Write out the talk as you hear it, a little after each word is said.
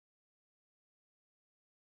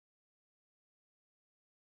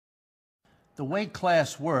The way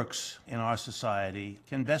class works in our society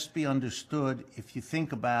can best be understood if you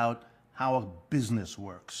think about how a business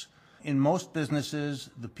works. In most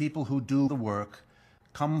businesses, the people who do the work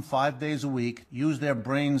come 5 days a week, use their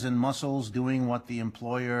brains and muscles doing what the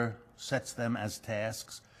employer sets them as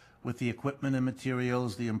tasks with the equipment and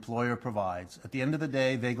materials the employer provides. At the end of the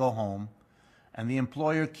day, they go home, and the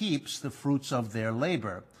employer keeps the fruits of their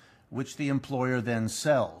labor, which the employer then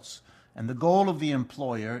sells. And the goal of the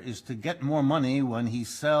employer is to get more money when he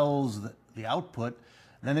sells the output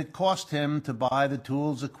than it cost him to buy the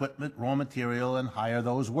tools, equipment, raw material, and hire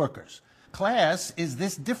those workers. Class is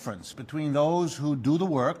this difference between those who do the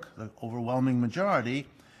work, the overwhelming majority,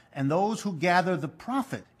 and those who gather the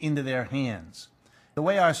profit into their hands. The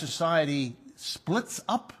way our society splits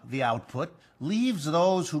up the output leaves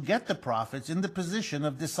those who get the profits in the position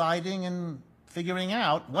of deciding and figuring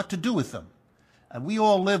out what to do with them. We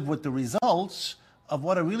all live with the results of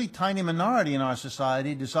what a really tiny minority in our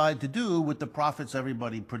society decide to do with the profits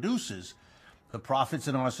everybody produces. The profits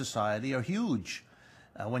in our society are huge.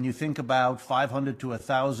 When you think about 500 to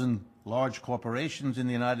 1,000 large corporations in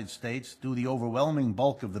the United States do the overwhelming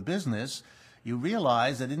bulk of the business, you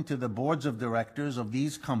realize that into the boards of directors of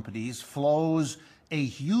these companies flows a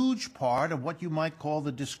huge part of what you might call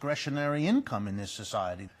the discretionary income in this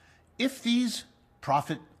society. If these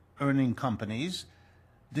profit-earning companies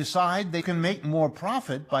decide they can make more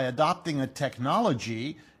profit by adopting a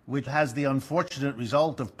technology which has the unfortunate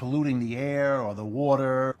result of polluting the air or the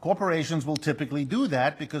water, corporations will typically do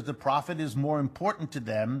that because the profit is more important to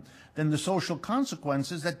them than the social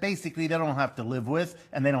consequences that basically they don't have to live with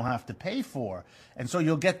and they don't have to pay for. And so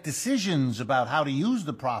you'll get decisions about how to use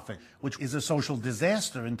the profit, which is a social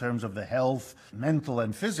disaster in terms of the health, mental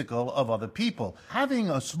and physical, of other people. Having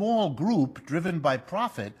a small group driven by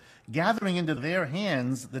profit gathering into their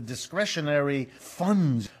hands the discretionary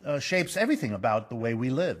funds shapes everything about the way we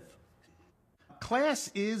live. Class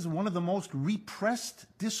is one of the most repressed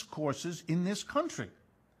discourses in this country.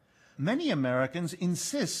 Many Americans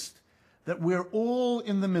insist that we're all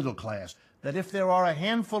in the middle class, that if there are a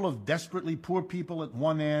handful of desperately poor people at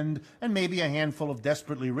one end and maybe a handful of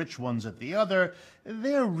desperately rich ones at the other,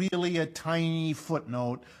 they're really a tiny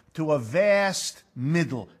footnote to a vast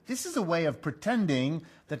middle. This is a way of pretending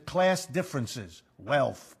that class differences,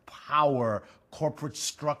 wealth, power, corporate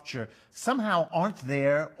structure, somehow aren't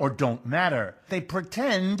there or don't matter. They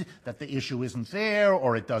pretend that the issue isn't there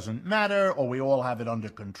or it doesn't matter or we all have it under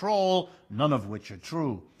control, none of which are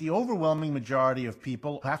true. The overwhelming majority of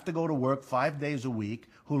people have to go to work 5 days a week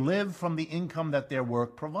who live from the income that their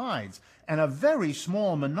work provides. And a very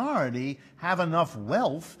small minority have enough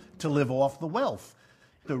wealth to live off the wealth.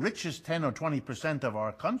 The richest 10 or 20% of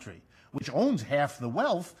our country, which owns half the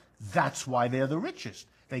wealth, that's why they're the richest.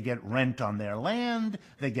 They get rent on their land,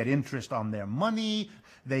 they get interest on their money,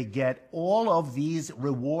 they get all of these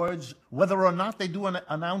rewards, whether or not they do an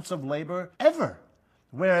ounce of labor ever.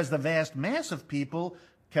 Whereas the vast mass of people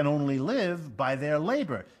can only live by their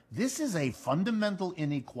labor. This is a fundamental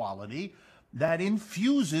inequality that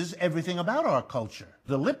infuses everything about our culture.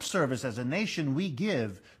 The lip service as a nation we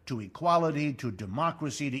give to equality, to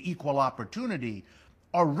democracy, to equal opportunity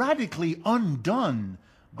are radically undone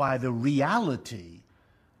by the reality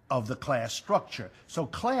of the class structure. So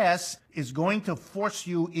class is going to force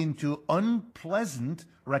you into unpleasant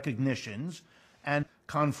recognitions and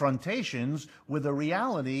confrontations with a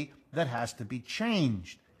reality that has to be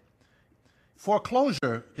changed.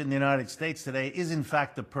 Foreclosure in the United States today is in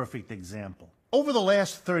fact the perfect example. Over the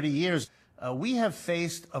last 30 years, we have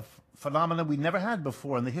faced a phenomenon we never had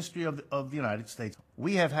before in the history of the United States.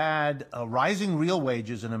 We have had rising real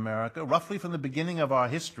wages in America, roughly from the beginning of our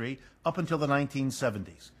history up until the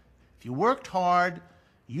 1970s. If you worked hard,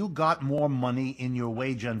 you got more money in your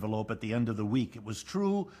wage envelope at the end of the week. It was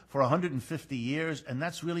true for 150 years, and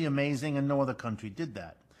that's really amazing, and no other country did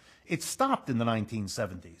that. It stopped in the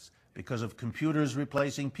 1970s. Because of computers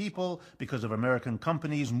replacing people, because of American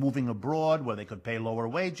companies moving abroad where they could pay lower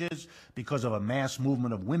wages, because of a mass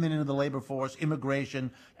movement of women into the labor force, immigration,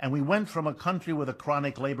 and we went from a country with a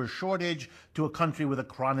chronic labor shortage to a country with a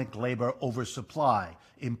chronic labor oversupply.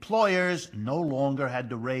 Employers no longer had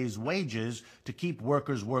to raise wages to keep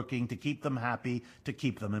workers working, to keep them happy, to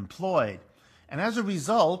keep them employed. And as a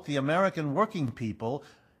result, the American working people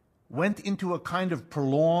went into a kind of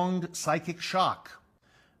prolonged psychic shock.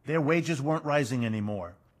 Their wages weren't rising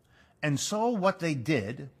anymore. And so what they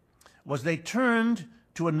did was they turned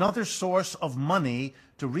to another source of money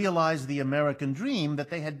to realize the American dream that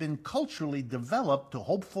they had been culturally developed to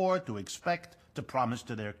hope for, to expect, to promise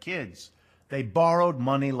to their kids. They borrowed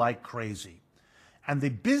money like crazy. And the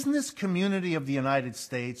business community of the United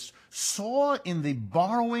States saw in the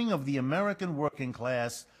borrowing of the American working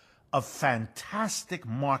class a fantastic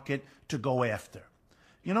market to go after.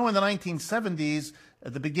 You know, in the 1970s,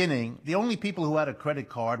 at the beginning, the only people who had a credit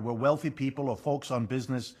card were wealthy people or folks on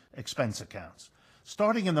business expense accounts.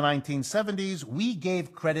 Starting in the 1970s, we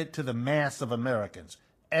gave credit to the mass of Americans.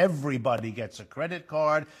 Everybody gets a credit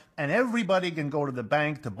card, and everybody can go to the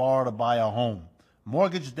bank to borrow to buy a home.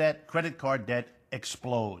 Mortgage debt, credit card debt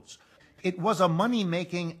explodes. It was a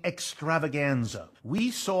money-making extravaganza.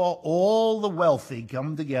 We saw all the wealthy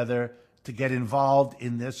come together to get involved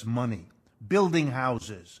in this money. Building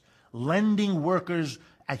houses, lending workers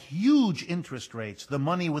at huge interest rates, the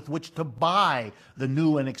money with which to buy the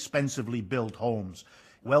new and expensively built homes.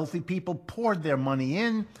 Wealthy people poured their money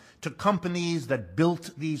in to companies that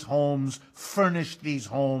built these homes, furnished these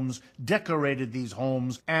homes, decorated these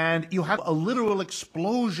homes, and you have a literal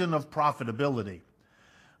explosion of profitability.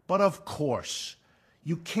 But of course,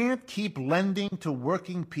 you can't keep lending to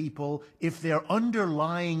working people if their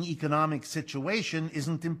underlying economic situation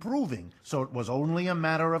isn't improving. So it was only a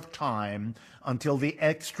matter of time until the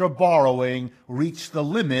extra borrowing reached the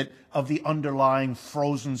limit of the underlying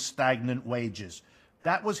frozen stagnant wages.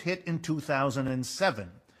 That was hit in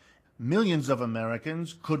 2007. Millions of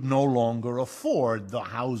Americans could no longer afford the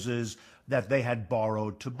houses that they had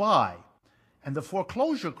borrowed to buy. And the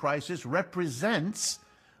foreclosure crisis represents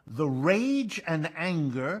the rage and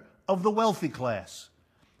anger of the wealthy class.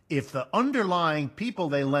 If the underlying people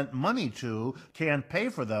they lent money to can't pay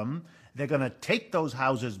for them, they're going to take those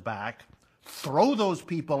houses back, throw those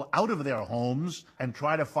people out of their homes, and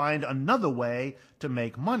try to find another way to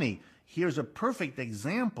make money. Here's a perfect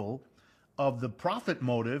example of the profit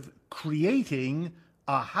motive creating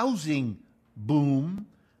a housing boom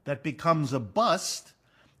that becomes a bust,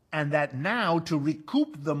 and that now to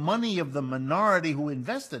recoup the money of the minority who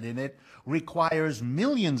invested in it requires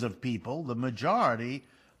millions of people, the majority,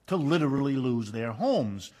 to literally lose their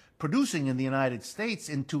homes, producing in the United States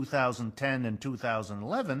in 2010 and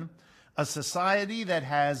 2011 a society that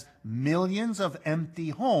has millions of empty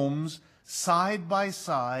homes side by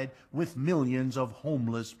side with millions of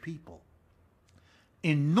homeless people.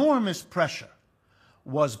 Enormous pressure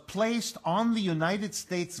was placed on the United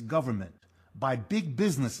States government by big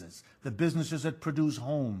businesses, the businesses that produce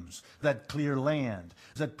homes, that clear land,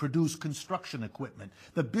 that produce construction equipment,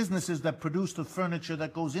 the businesses that produce the furniture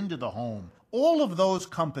that goes into the home. All of those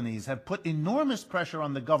companies have put enormous pressure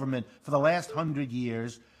on the government for the last 100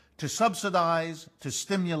 years to subsidize, to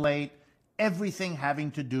stimulate everything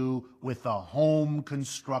having to do with the home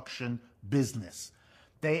construction business.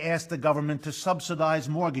 They asked the government to subsidize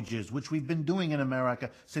mortgages, which we've been doing in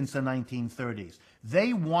America since the 1930s.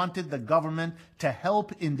 They wanted the government to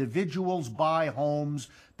help individuals buy homes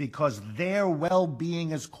because their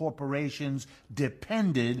well-being as corporations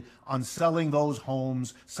depended on selling those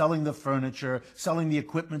homes, selling the furniture, selling the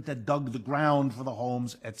equipment that dug the ground for the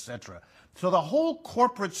homes, etc. So the whole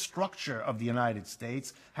corporate structure of the United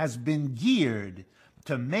States has been geared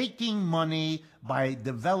to making money by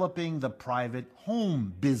developing the private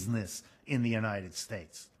home business in the United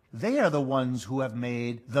States. They are the ones who have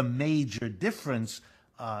made the major difference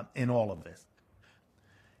in all of this.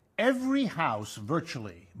 Every house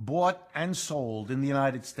virtually bought and sold in the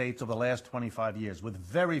United States over the last 25 years, with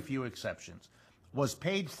very few exceptions, was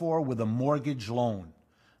paid for with a mortgage loan.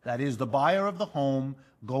 That is, the buyer of the home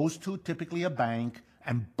goes to typically a bank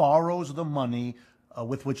and borrows the money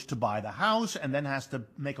with which to buy the house, and then has to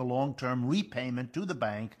make a long-term repayment to the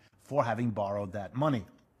bank for having borrowed that money.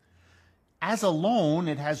 As a loan,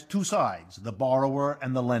 it has two sides, the borrower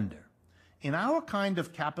and the lender. In our kind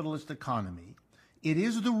of capitalist economy, it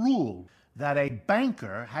is the rule that a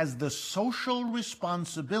banker has the social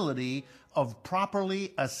responsibility of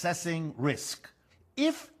properly assessing risk.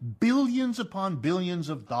 If billions upon billions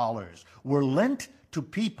of dollars were lent to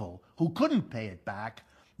people who couldn't pay it back,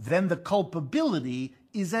 then the culpability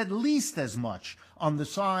is at least as much on the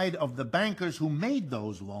side of the bankers who made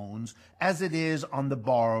those loans as it is on the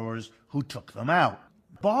borrowers who took them out.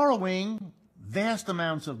 Borrowing vast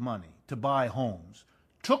amounts of money to buy homes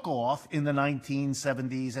took off in the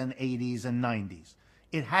 1970s and 80s and 90s.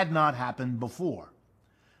 It had not happened before.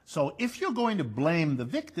 So if you're going to blame the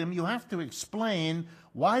victim, you have to explain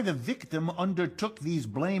why the victim undertook these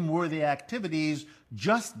blameworthy activities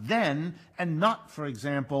just then and not, for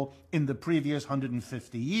example, in the previous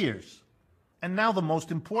 150 years. And now the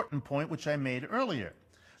most important point, which I made earlier.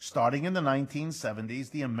 Starting in the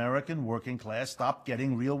 1970s, the American working class stopped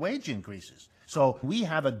getting real wage increases. So we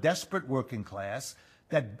have a desperate working class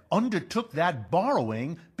that undertook that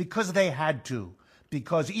borrowing because they had to,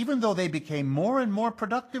 Because even though they became more and more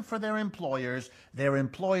productive for their employers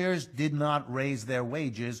did not raise their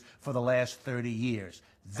wages for the last 30 years.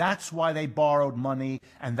 That's why they borrowed money,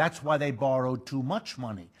 and that's why they borrowed too much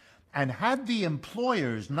money. And had the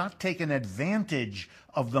employers not taken advantage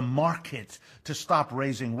of the market to stop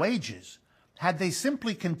raising wages, had they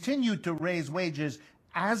simply continued to raise wages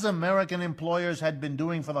as American employers had been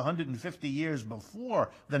doing for the 150 years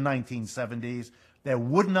before the 1970s, there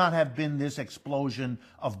would not have been this explosion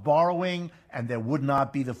of borrowing, and there would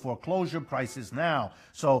not be the foreclosure prices now.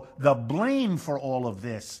 So the blame for all of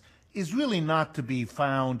this is really not to be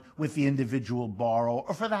found with the individual borrower,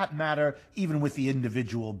 or for that matter, even with the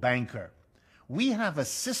individual banker. We have a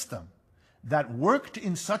system that worked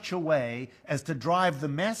in such a way as to drive the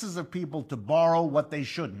masses of people to borrow what they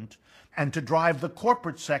shouldn't, and to drive the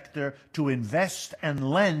corporate sector to invest and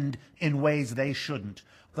lend in ways they shouldn't.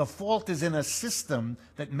 The fault is in a system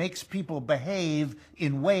that makes people behave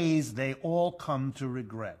in ways they all come to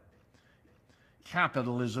regret.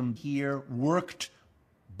 Capitalism here worked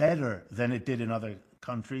better than it did in other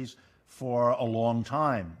countries for a long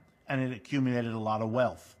time, and it accumulated a lot of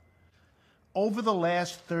wealth. Over the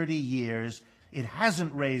last 30 years, it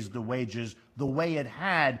hasn't raised the wages the way it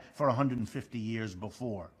had for 150 years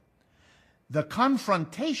before. The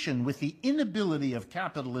confrontation with the inability of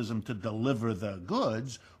capitalism to deliver the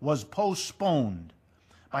goods was postponed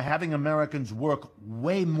by having Americans work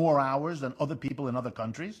way more hours than other people in other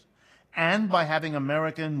countries, and by having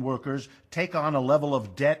American workers take on a level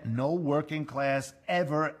of debt no working class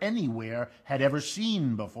ever anywhere had ever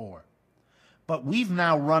seen before. But we've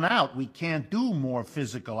now run out. We can't do more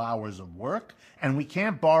physical hours of work, and we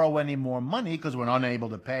can't borrow any more money because we're unable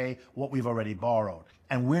to pay what we've already borrowed.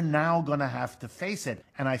 And we're now going to have to face it.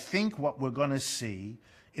 And I think what we're going to see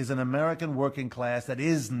is an American working class that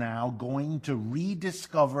is now going to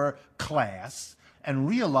rediscover class and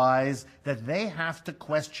realize that they have to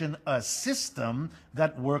question a system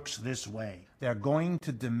that works this way. They're going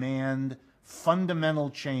to demand fundamental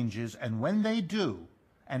changes, and when they do,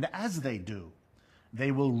 and as they do,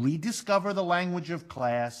 they will rediscover the language of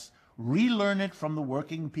class, relearn it from the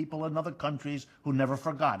working people in other countries who never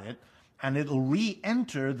forgot it, and it'll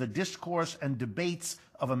re-enter the discourse and debates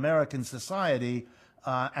of American society,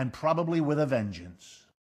 and probably with a vengeance.